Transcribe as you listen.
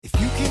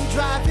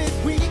drive it,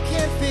 we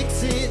can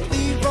fix it.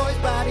 Leroy's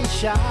Body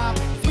Shop.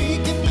 We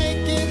can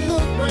make it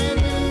look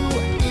brand new.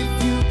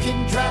 If you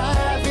can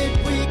drive it,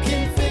 we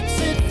can fix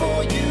it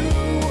for you.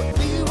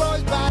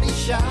 Leroy's Body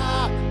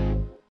Shop.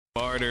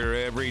 Harder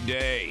every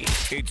day.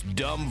 It's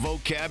Dumb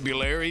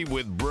Vocabulary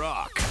with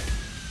Brock.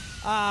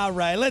 All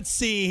right, let's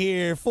see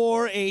here.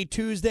 For a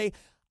Tuesday,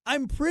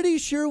 I'm pretty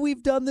sure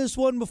we've done this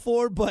one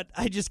before, but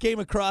I just came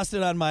across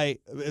it on my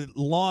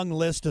long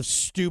list of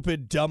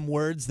stupid, dumb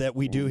words that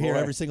we do here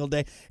every single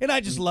day, and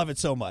I just love it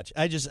so much.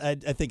 I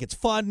think it's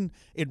fun.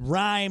 It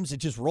rhymes. It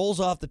just rolls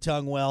off the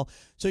tongue well.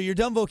 So your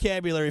dumb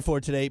vocabulary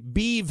for today,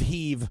 Beave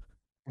Heave.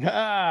 Dude,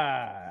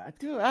 I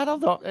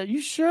don't know. Are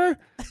you sure?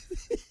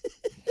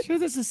 Sure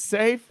this is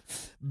safe?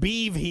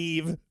 Beave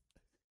Heave.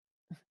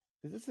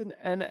 Is this an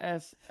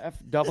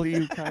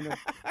NSFW kind of?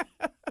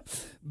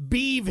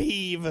 Beave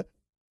Heave.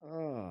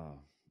 Oh,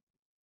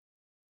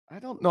 I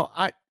don't know.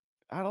 I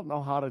don't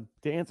know how to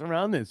dance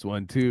around this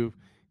one to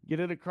get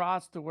it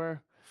across to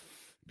where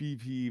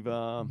Beave Heave.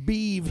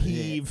 Beave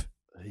Heave.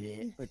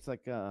 It's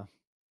like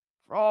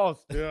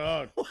frost,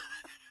 dude.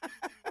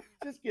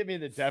 Just give me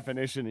the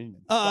definition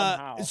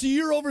somehow. So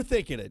you're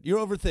overthinking it.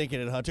 You're overthinking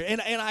it, Hunter.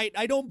 And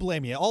I don't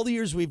blame you. All the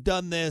years we've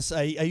done this,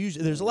 I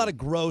usually there's a lot of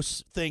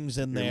gross things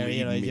in there.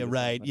 You're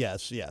right.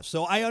 Yes.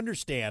 So I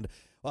understand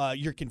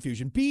your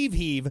confusion. Beave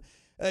Heave.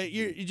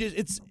 You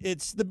just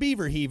it's the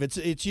beaver heave.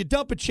 It's you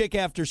dump a chick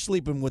after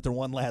sleeping with her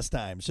one last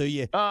time. So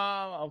you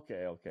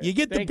okay. You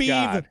get the beeve.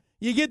 God.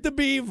 You get the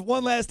beeve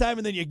one last time,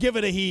 and then you give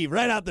it a heave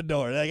right out the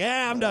door. Like,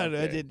 I'm done.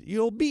 Okay.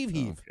 You'll beave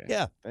heave. Okay.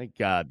 Yeah. Thank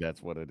God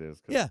that's what it is.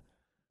 Yeah.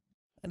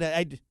 And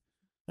I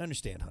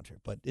understand, Hunter,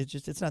 but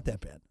it's not that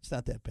bad. It's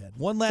not that bad.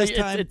 One last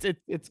time.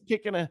 It's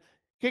kicking her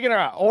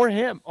out or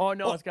him. Oh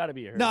no, it's got to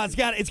be her. No, it's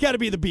got to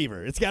be the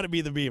beaver. It's got to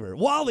be the beaver.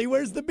 Wally,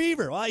 where's the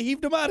beaver? Well, I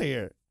heaved him out of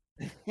here.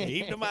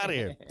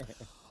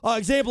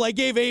 Example, I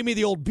gave Amy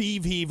the old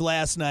beave heave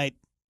last night.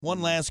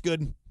 One last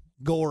good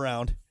go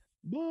around.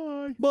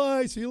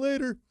 Bye. See you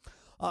later.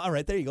 All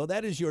right, there you go.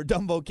 That is your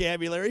dumb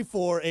vocabulary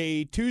for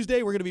a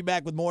Tuesday. We're going to be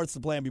back with more. It's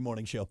the Plan B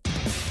Morning Show.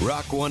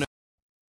 Rock one.